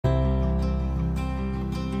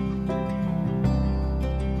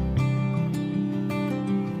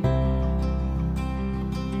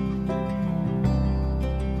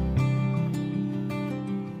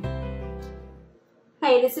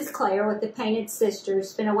Hey, this is Claire with the Painted Sisters.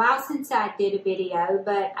 It's been a while since I did a video,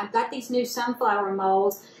 but I've got these new sunflower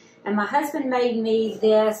molds, and my husband made me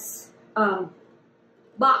this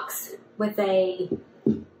box with a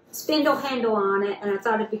spindle handle on it, and I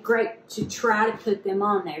thought it'd be great to try to put them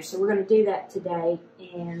on there. So we're going to do that today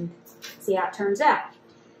and see how it turns out.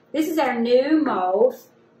 This is our new mold.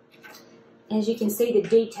 As you can see, the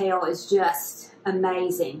detail is just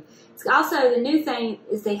amazing. Also, the new thing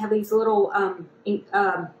is they have these little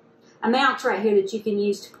amounts right here that you can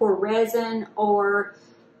use to pour resin or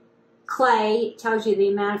clay. It tells you the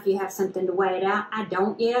amount if you have something to weigh it out. I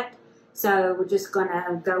don't yet, so we're just going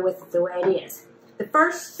to go with it the way it is. The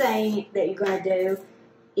first thing that you're going to do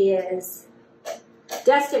is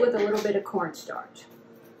dust it with a little bit of cornstarch.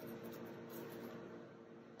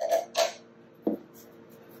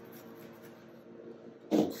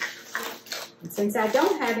 And since I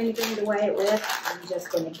don't have anything to weigh it with, I'm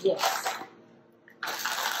just going to guess.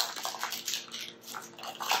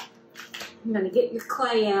 I'm going to get your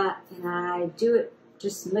clay out, and I do it,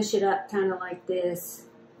 just mush it up kind of like this.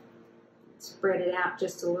 Spread it out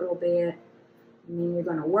just a little bit. And then you're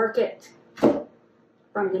going to work it from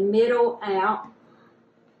the middle out.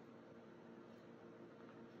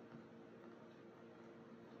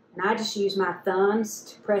 And I just use my thumbs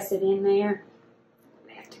to press it in there. I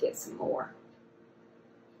may have to get some more.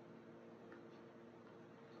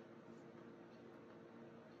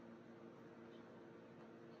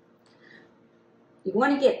 You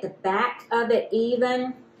want to get the back of it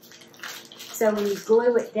even, so when you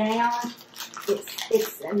glue it down,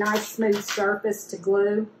 it's a nice smooth surface to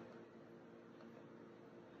glue.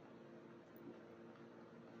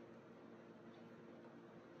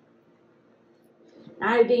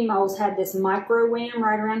 IOD molds have this micro rim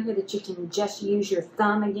right around here that you can just use your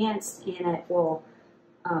thumb against, and it will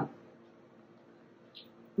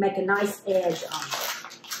make a nice edge on it.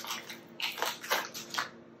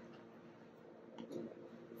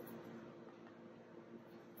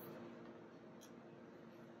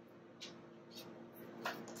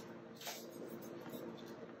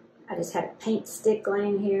 I just had a paint stick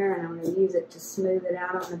laying here, and I'm going to use it to smooth it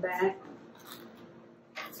out on the back.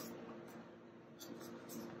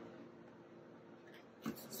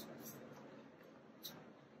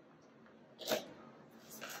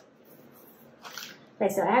 Okay,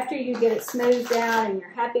 so after you get it smoothed out and you're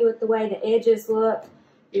happy with the way the edges look,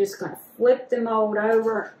 you're just going to flip the mold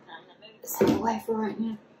over. I'm going to move this away for right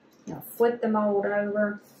now. You're going to flip the mold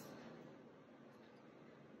over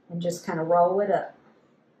and just kind of roll it up.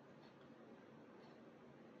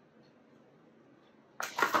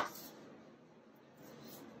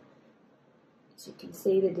 So you can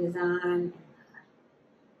see the design.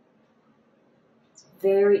 It's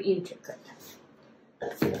very intricate.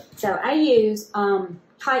 So I use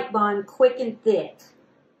Tight Bond Quick and Thick.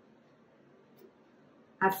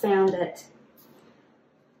 I found that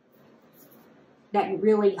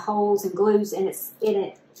really holds and glues, and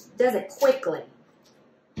it does it quickly.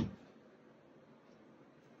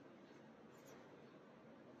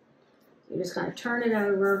 You're just going to turn it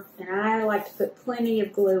over, and I like to put plenty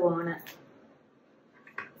of glue on it.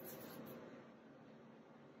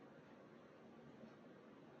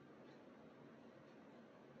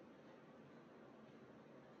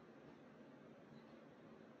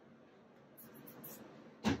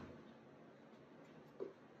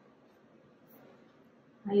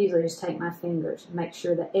 I usually just take my fingers and make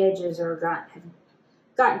sure the edges have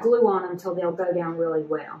got glue on them until they'll go down really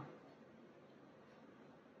well.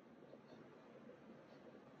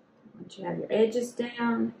 Once you have your edges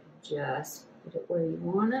down, just put it where you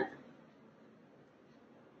want it.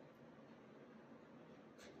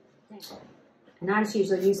 And I just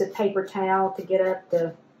usually use a paper towel to get up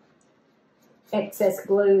the excess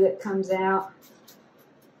glue that comes out.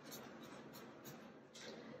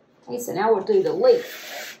 Okay, so now we'll do the leaf.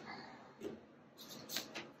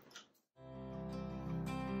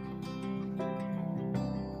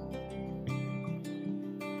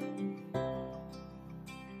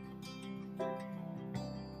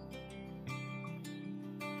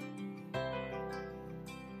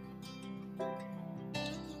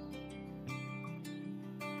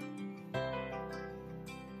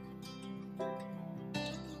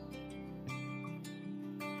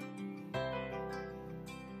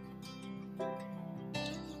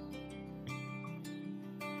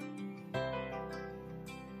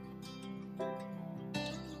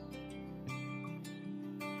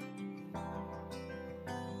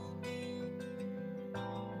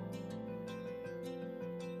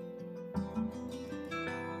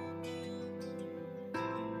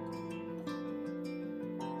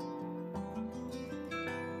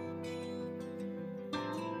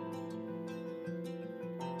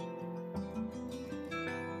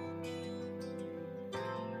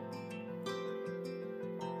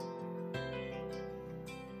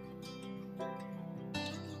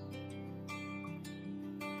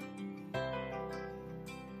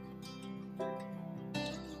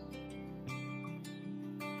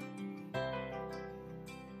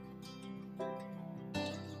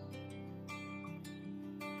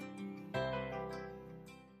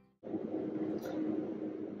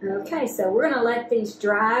 Okay, so we're going to let these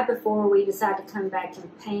dry before we decide to come back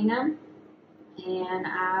and paint them, and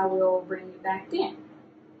I will bring you back then.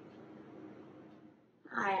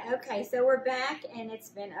 Alright, okay, so we're back, and it's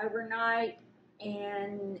been overnight,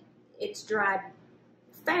 and it's dried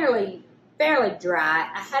fairly dry.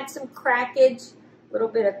 I had some crackage, a little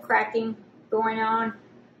bit of cracking going on.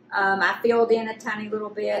 I filled in a tiny little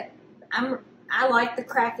bit. I like the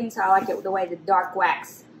cracking, so I like it the way the dark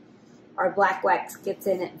wax or black wax gets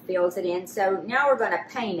in it and fills it in. So now we're going to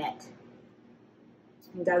paint it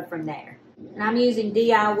and go from there. And I'm using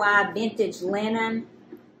DIY vintage linen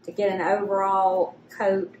to get an overall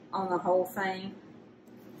coat on the whole thing.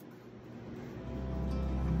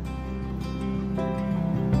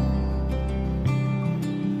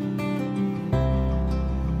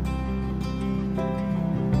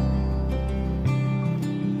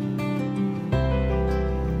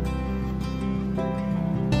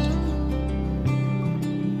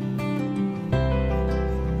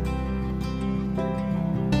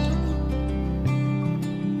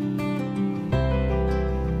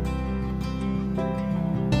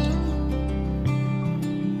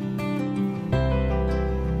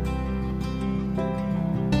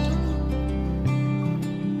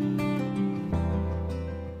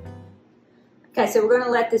 Okay, so we're going to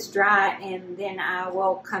let this dry, and then I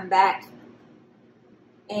will come back.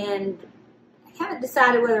 And I haven't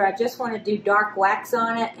decided whether I just want to do dark wax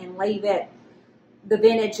on it and leave it the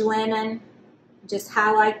vintage linen, just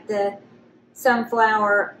highlight the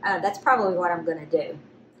sunflower. That's probably what I'm going to do.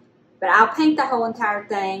 But I'll paint the whole entire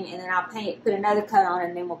thing, and then I'll put another coat on,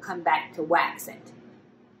 and then we'll come back to wax it.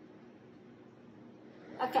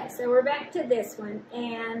 Okay, so we're back to this one,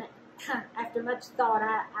 and after much thought,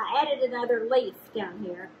 I added another leaf down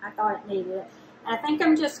here. I thought it needed it. And I think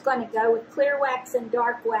I'm just going to go with clear wax and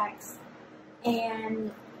dark wax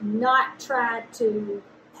and not try to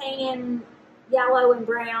paint in yellow and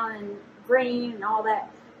brown and green and all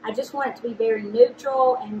that. I just want it to be very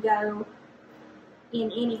neutral and go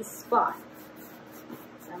in any spot.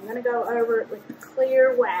 So I'm going to go over it with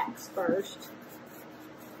clear wax first.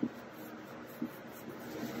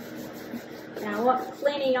 Now I want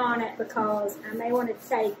plenty on it because I may want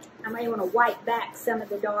to wipe back some of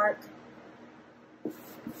the dark.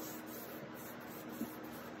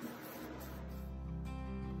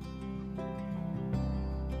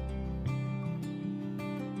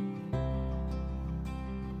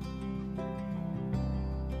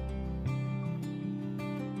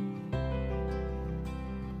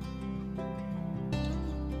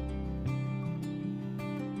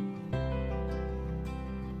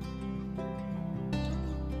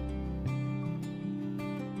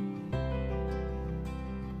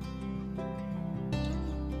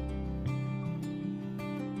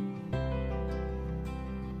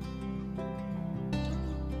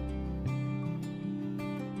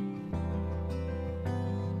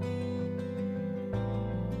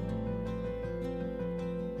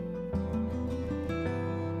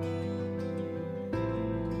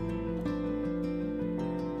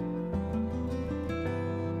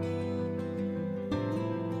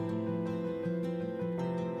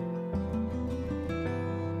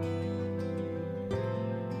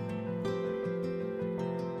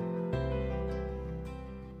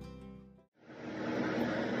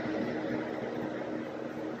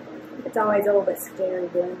 It's always a little bit scary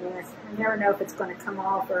doing this. I never know if it's going to come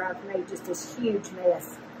off or I've made just this huge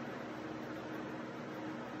mess.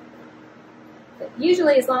 But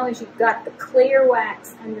usually as long as you've got the clear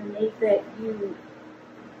wax underneath it,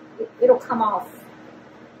 it'll come off.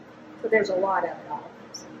 So there's a lot of it all.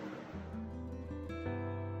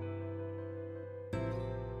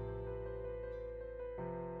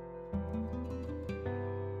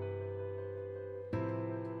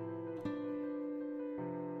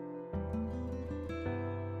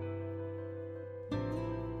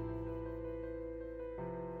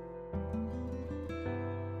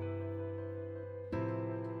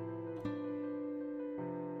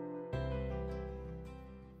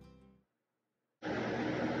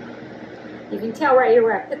 You can tell right here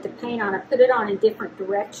where I put the paint on. I put it on in different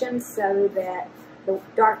directions so that the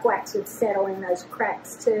dark wax would settle in those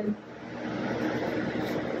cracks too.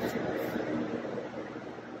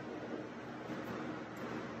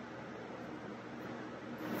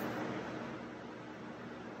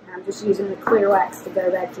 I'm just using the clear wax to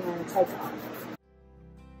go back in and take off.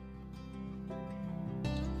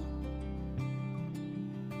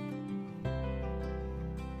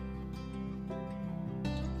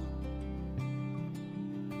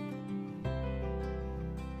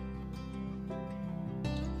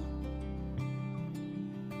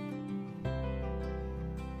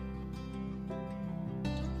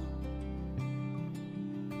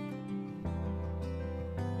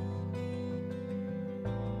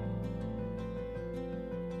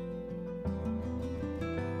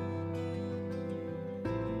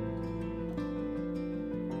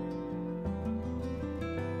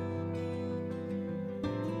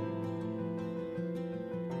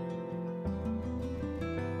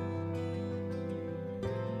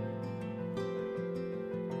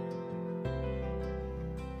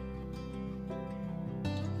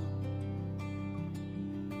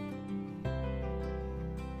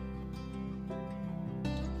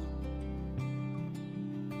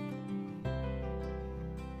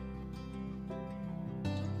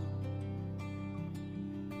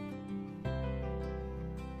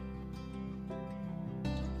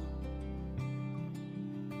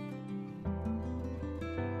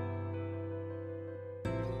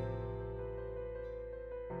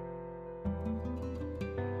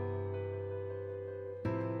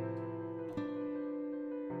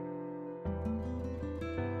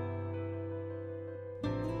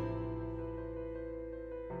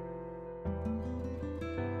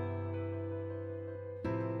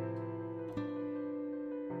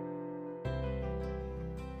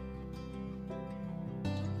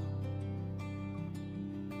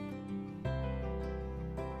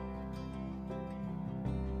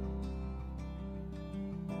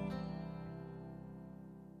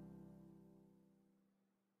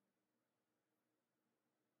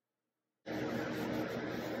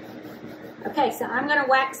 Okay, so I'm going to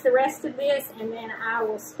wax the rest of this, and then I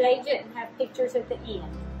will stage it and have pictures at the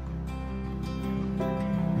end.